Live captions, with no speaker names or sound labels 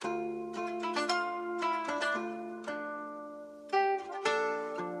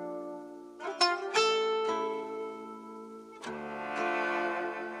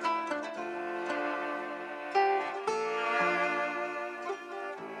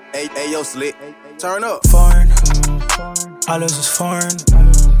Hey, yo, Slick, turn up. Foreign, alles ist foreign.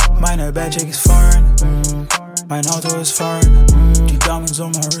 Meine Bad Chick ist foreign. Mein Auto ist foreign. Die Diamonds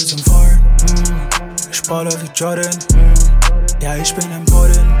on my wrist sind foreign. Ich baller wie Jordan. Ja, ich bin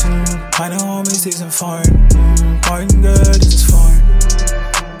important. Meine Homies, die sind foreign. Mein Geld ist foreign.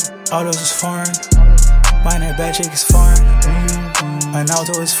 Alles ist foreign. Meine Bad Chick ist foreign. Mein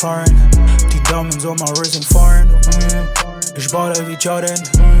Auto ist foreign. Die Diamonds on my wrist sind foreign. Ich baller wie Jordan.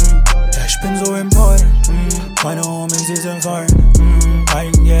 Ja, ich bin so important. Meine Homies, die sind foreign.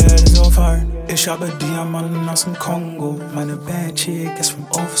 Mein Geld ist so foreign. Ich habe Diamanten aus dem Kongo. Meine Bad Chick ist vom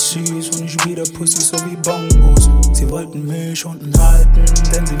Overseas und ich wieder Pussy so wie Bongos. Sie wollten mich unten halten,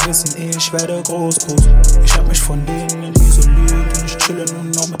 denn sie wissen, ich werde groß. Ich hab mich von denen isoliert und ich chille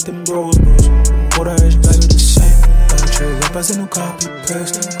nun noch mit den Bros. Oder ich bleibe das same. Deutsche Rapper sind nur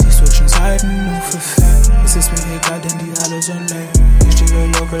Copy-Paste. Die switchen Seiten nur für Fan. Es ist mir egal, denn die alle so lame. Ich stehe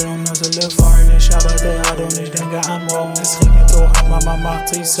local und hustle foreign. Ich arbeite hart und ich denke an morgen. Es regnet so hart, Mama macht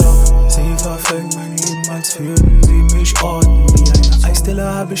sich so. Sie verfolgen mein Leben, als würden sie mich orten. Wie eine Eisdille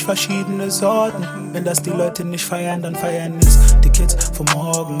habe ich verschiedene Sorten. Wenn das die Leute nicht feiern, dann feiern es die Kids vom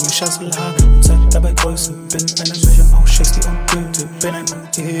Morgen. Ich hustle hart und zeig dabei Größe. Bin eine Mischung aus Shakespeare und Goethe. Bin ein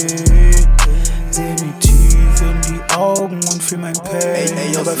Seh mir tief in die Augen und fühl mein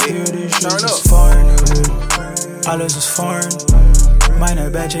Pain. Aber für dich ist es foreign. Alles ist foreign. Meine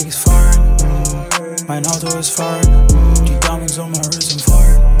Bad Chick ist foreign. Mein Auto ist foreign. Die Diamonds on my wrist sind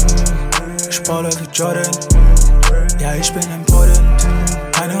foreign. Ich baller wie Jordan. Ja, ich bin important.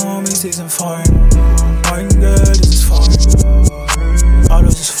 Meine Homies, die sind foreign. Mein Geld ist foreign.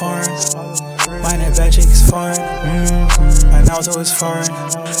 Alles ist foreign. Meine Bad Chick ist foreign. Mein Auto ist foreign.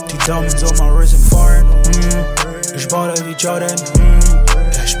 Die Diamonds on my wrist sind foreign. Ich baller wie Jordan.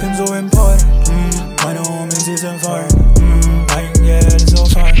 Ja, ich bin so important. Meine Homies, die sind foreign.